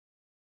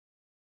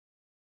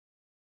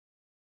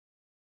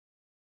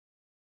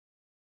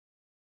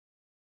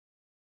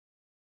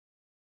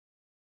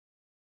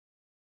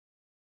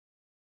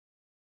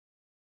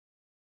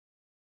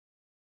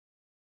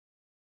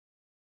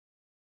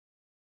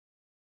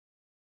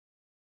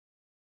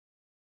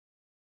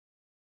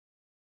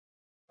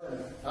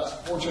I was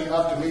fortunate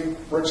enough to meet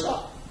Rick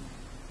Scott.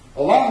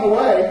 Along the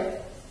way,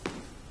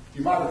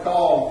 you might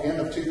recall, at the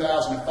end of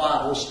 2005, a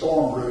little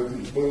storm brewed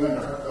and blew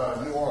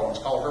into New Orleans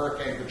called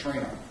Hurricane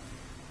Katrina.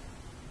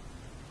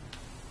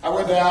 I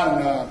went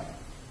down and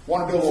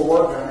wanted to do a little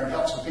work down there and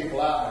help some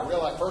people out. And I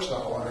realized, first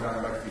off, I wanted to go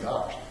down there and make a few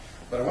dollars.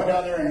 But I went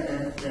down there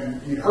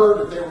and you'd heard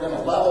that they were going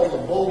to level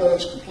and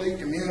bulldoze complete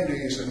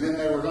communities, and then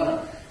they were going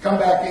to come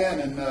back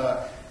in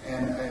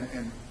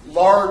and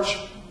large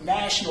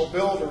national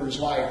builders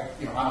like,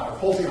 I don't know,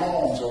 Pulte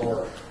Homes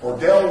or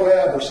Del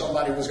Webb or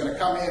somebody was going to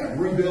come in and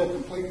rebuild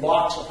complete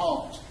blocks of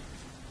homes.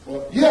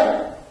 Well,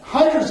 yeah,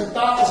 hundreds of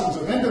thousands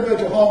of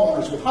individual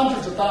homeowners with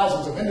hundreds of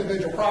thousands of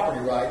individual property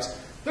rights.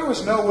 There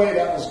was no way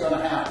that was going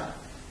to happen.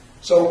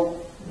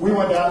 So we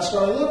went down and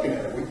started looking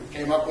at it. We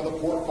came up with a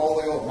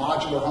portfolio of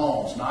modular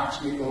homes,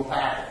 nice, neat little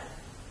packet.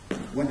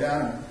 Went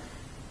down and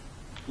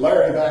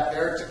Larry back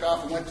there took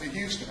off and went to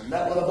Houston and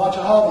met with a bunch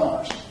of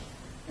homeowners.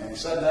 And he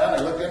sat down,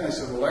 they looked at him and they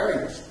said, well,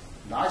 Larry, these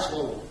nice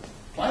little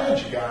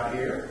plans you got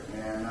here.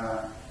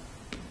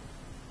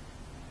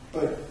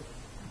 But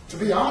to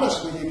be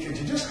honest with you, could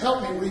you just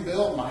help me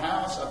rebuild my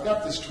house? I've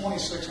got this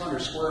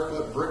 2,600 square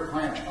foot brick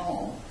ranch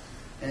home,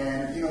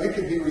 and it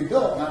could be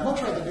rebuilt. And I'd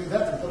much rather do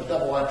that than put a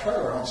double wide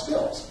trailer on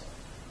stilts.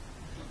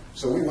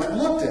 So we went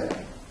and looked at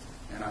it.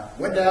 And I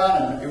went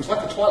down, and it was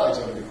like the Twilight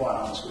Zone, to be quite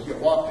honest with you. You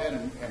walked in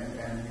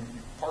and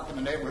you park in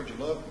the neighborhood, you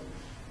look.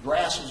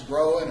 Grass was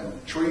growing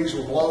and trees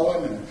were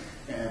blowing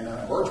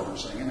and birds weren't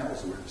singing. That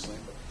was the weirdest thing.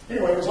 But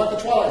anyway, it was like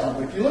the Twilight Zone.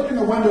 But if you look in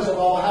the windows of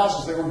all the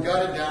houses, they were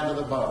gutted down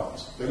to the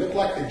bones. They looked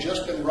like they'd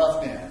just been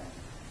roughed in.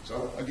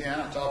 So again,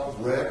 I talked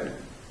with Rick and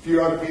a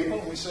few other people,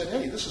 and we said,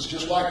 hey, this is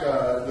just like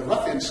the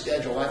rough-in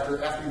schedule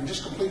after you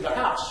just completed a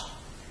house.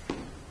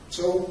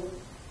 So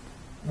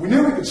we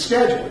knew we could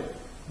schedule it,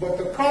 but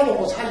the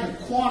problem was how do you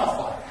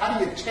quantify it? How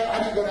do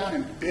you go down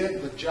and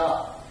bid the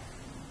job?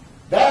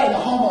 That and the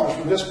homeowners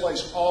were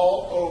displaced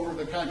all over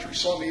the country,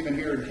 some even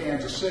here in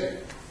Kansas City.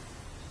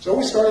 So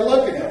we started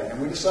looking at it,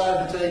 and we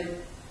decided to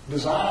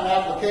design an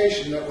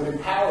application that would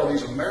empower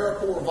these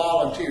AmeriCorps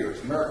volunteers.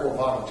 AmeriCorps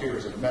volunteer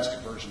is a domestic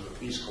version of the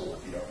Peace Corps,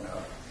 if you don't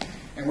know.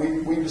 And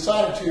we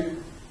decided to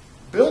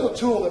build a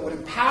tool that would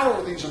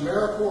empower these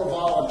AmeriCorps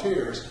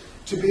volunteers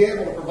to be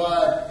able to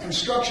provide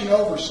construction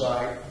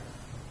oversight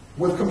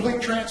with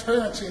complete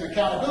transparency and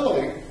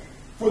accountability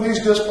for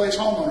these displaced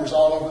homeowners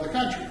all over the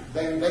country.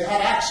 They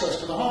had access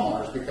to the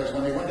homeowners because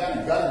when they went down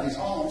and gutted these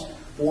homes,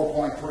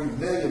 4.3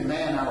 million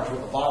man-hours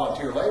worth of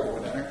volunteer labor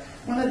went down there.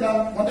 When they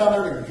went down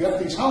there to gut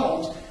these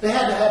homes, they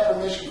had to have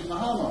permission from the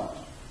homeowners.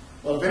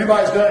 Well, if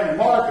anybody's done any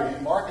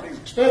marketing is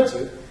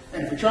expensive,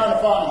 and if you're trying to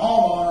find a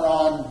homeowner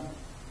on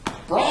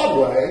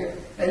Broadway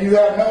and you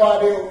have no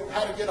idea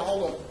how to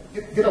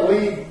get a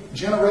lead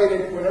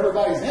generated when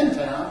everybody's in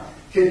town,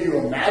 can you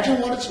imagine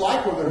what it's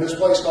like when they're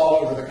displaced all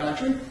over the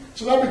country?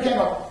 So that became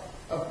a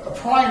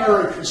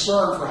primary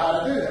concern for how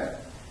to do that.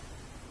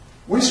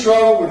 We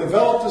struggled. We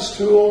developed this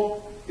tool.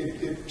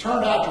 It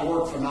turned out to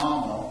work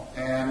phenomenal.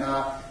 And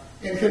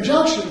in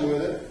conjunction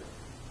with it,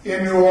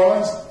 in New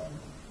Orleans,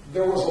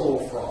 there was a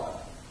little fraud.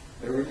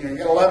 You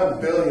got $11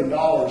 billion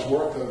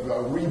worth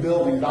of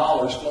rebuilding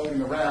dollars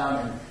floating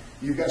around, and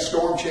you've got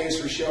storm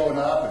chasers showing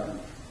up, and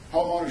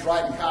homeowners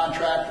writing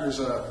contractors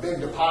a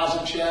big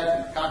deposit check,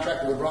 and the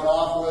contractor would run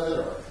off with it,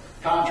 or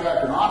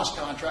an honest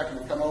contractor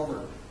would come over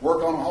and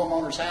work on a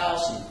homeowner's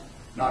house and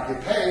not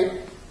get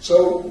paid.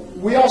 So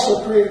we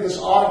also created this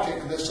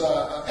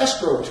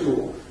escrow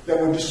tool that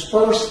would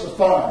disperse the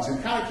funds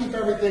and kind of keep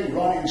everything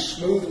running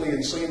smoothly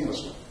and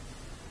seamlessly.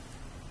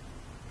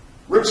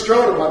 Rick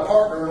Stroder, my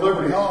partner in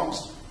Liberty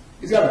Homes,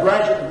 he's got a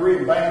graduate degree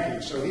in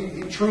banking, so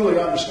he truly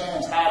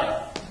understands how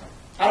to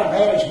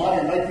manage money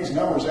and make these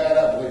numbers add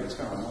up. I believe it's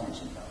kind of annoying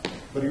sometimes.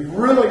 But he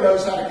really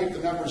knows how to keep the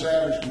numbers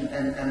averaged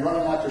and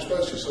running like they're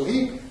supposed to. So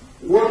he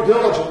worked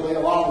diligently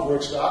along with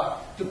Rick Scott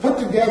to put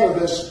together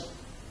this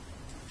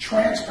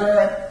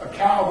transparent,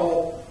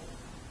 accountable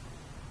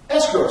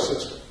escrow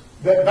system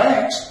that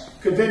banks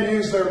could then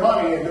use their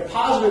money and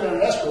deposit it in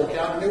an escrow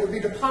account, and it would be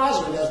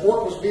deposited as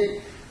work was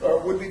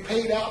would be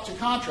paid out to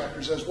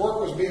contractors as work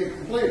was being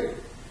completed.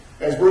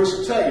 As Bruce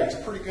would tell you, it's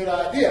a pretty good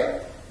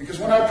idea. Because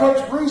when I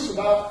approached Bruce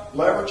about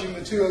leveraging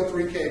the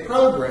 203K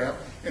program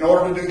in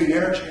order to do the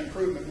energy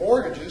improvement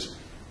mortgages,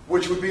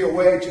 which would be a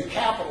way to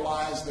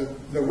capitalize the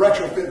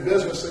retrofit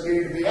business that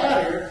needed to be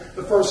out here,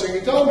 the first thing he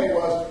told me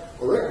was,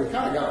 well, Rick, we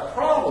kind of got a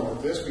problem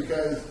with this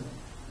because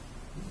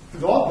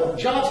the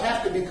jobs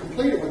have to be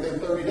completed within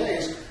 30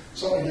 days,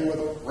 something to do with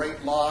a rate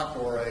lock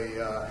or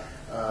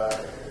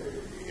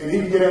and he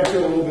can get into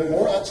it a little bit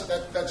more.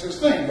 That's his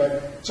thing.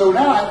 But so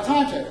now I have a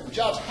timetable. The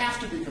jobs have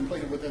to be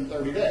completed within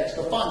 30 days.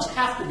 The funds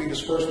have to be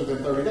dispersed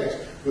within 30 days,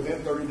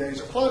 within 30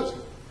 days of closing.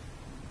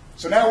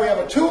 So now we have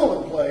a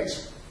tool in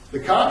place the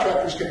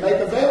contractors can make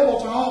available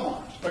to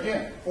homeowners.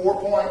 Again,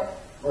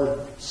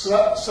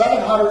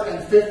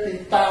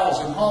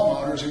 750,000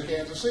 homeowners in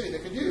Kansas City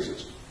that could use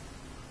this.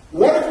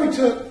 What if we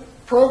took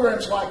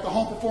programs like the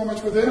Home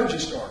Performance with Energy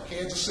Star,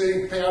 Kansas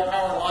City Power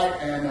and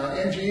Light, and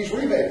MGE's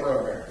rebate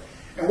program,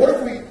 and what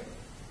if we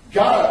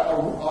got a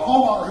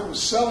homeowner who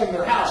was selling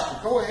their house to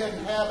go ahead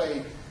and have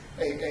an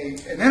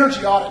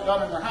energy audit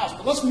done in their house.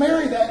 But let's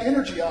marry that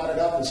energy audit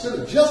up. Instead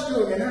of just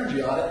doing an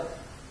energy audit,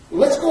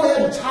 let's go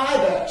ahead and tie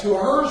that to a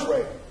HERS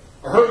rating.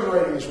 A HERS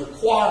rating is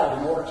required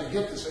in order to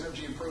get this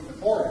energy improvement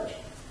mortgage.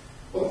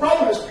 Well, the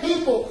problem is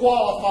people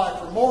qualify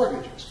for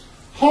mortgages.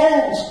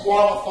 Homes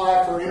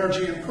qualify for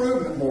energy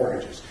improvement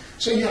mortgages.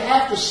 So you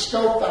have to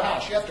scope the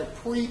house. You have to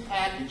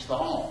pre-package the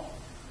home.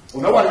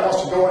 Well, nobody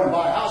wants to go in and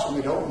buy a house when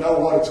they don't know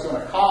what it's going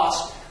to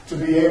cost to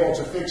be able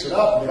to fix it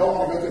up. And they don't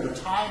want to go through the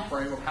time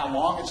frame of how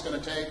long it's going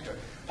to take to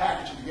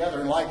package it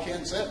together. And like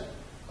Ken said,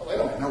 well, they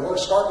don't even know where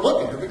to start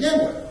looking to begin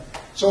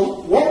with.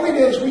 So what we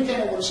did is we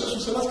came up with a system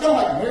and said, let's kind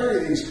of like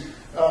marry these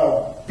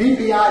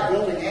BPI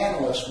building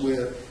analysts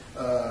with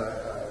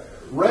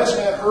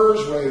resident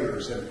HERS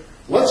raters, and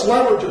let's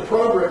leverage a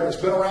program that's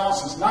been around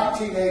since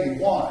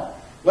 1981.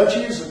 Let's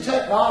use the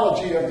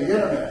technology of the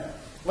internet.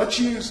 Let's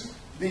use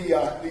the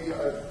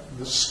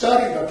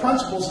study, the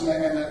principles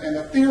and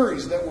the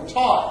theories that were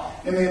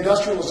taught in the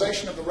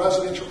industrialization of the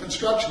residential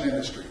construction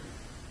industry.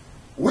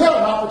 We have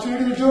an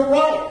opportunity to do it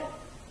right.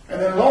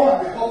 And then lo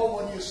and behold,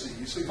 what do you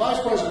see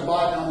Vice President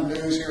Biden on the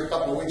news here a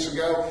couple of weeks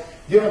ago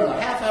giving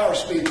a half-hour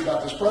speech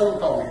about this program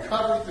called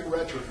Recovery Through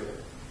Retrofit.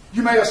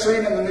 You may have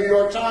seen in the New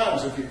York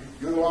Times, if you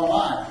go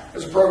online,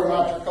 there's a program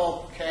out there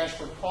called Cash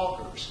for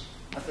Caulkers.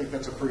 I think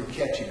that's a pretty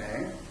catchy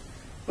name.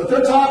 But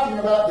they're talking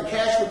about the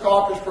Cash for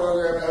Caulkers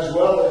program as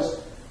well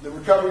as the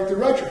Recovery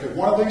Through Retrofit.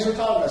 One of the things they're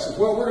talking about is,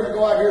 well, we're going to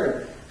go out here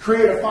and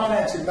create a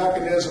financing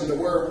mechanism to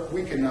where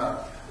we can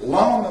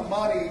loan the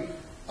money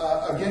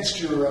against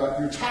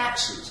your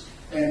taxes.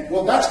 And,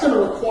 well, that's going to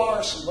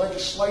require some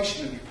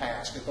legislation to be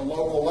passed at the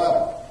local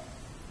level.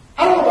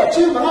 I don't know about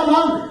you, but I'm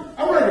hungry.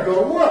 I'm ready to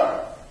go to work.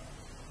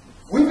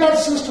 We've got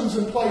systems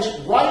in place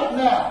right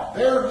now.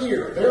 They're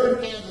here. They're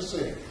in Kansas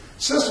City.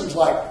 Systems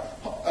like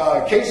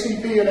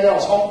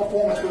KCP&L's Home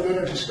Performance with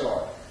Energy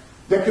Star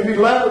that can be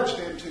leveraged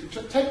into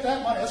to take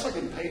that money. That's like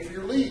getting paid for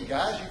your lead,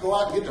 guys. You go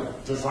out and get to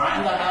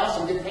design the house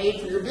and get paid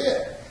for your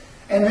bid.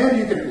 And then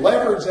you can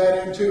leverage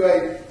that into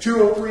a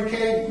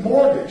 203K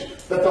mortgage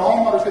that the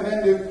homeowner can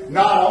then do,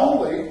 not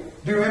only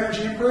do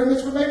energy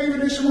improvements, but maybe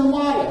even do some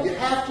remodeling. You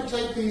have to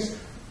take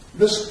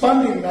this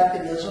funding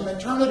mechanism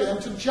and turn it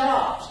into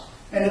jobs.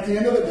 And at the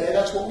end of the day,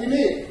 that's what we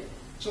need.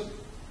 So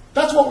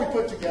that's what we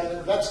put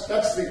together. That's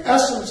the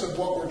essence of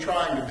what we're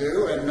trying to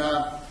do. And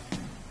I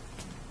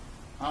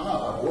don't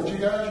know, I bored you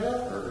guys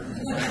yet? Or?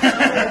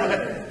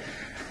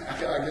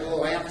 I get a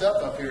little amped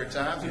up here at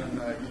times, and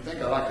you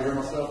think I like to hear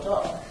myself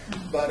talk.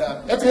 But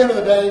at the end of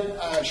the day,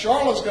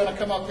 Charlotte's going to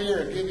come up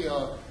here and give you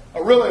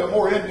a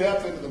more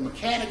in-depth into the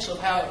mechanics of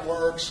how it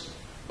works.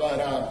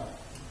 But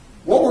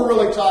what we're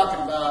really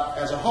talking about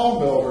as a home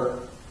builder,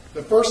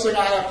 the first thing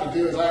I have to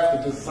do is I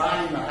have to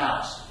design the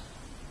house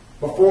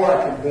before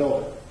I can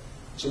build it.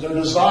 So they're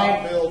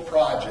design-build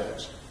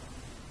projects.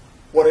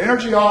 What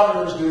energy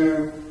auditors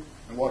do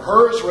and what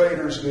HERS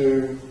raters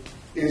do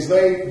is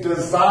they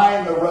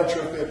design the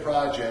retrofit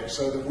project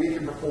so that we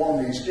can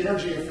perform these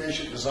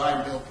energy-efficient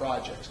design-build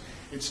projects.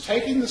 It's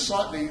taking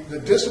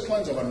the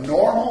disciplines of a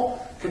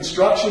normal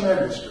construction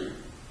industry,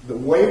 the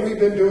way we've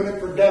been doing it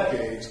for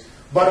decades,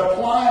 but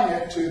applying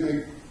it to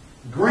the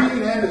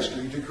green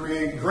industry to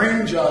create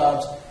green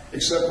jobs,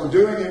 except we're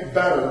doing it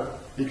better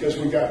because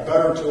we've got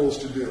better tools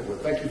to do it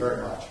with. Thank you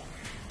very much.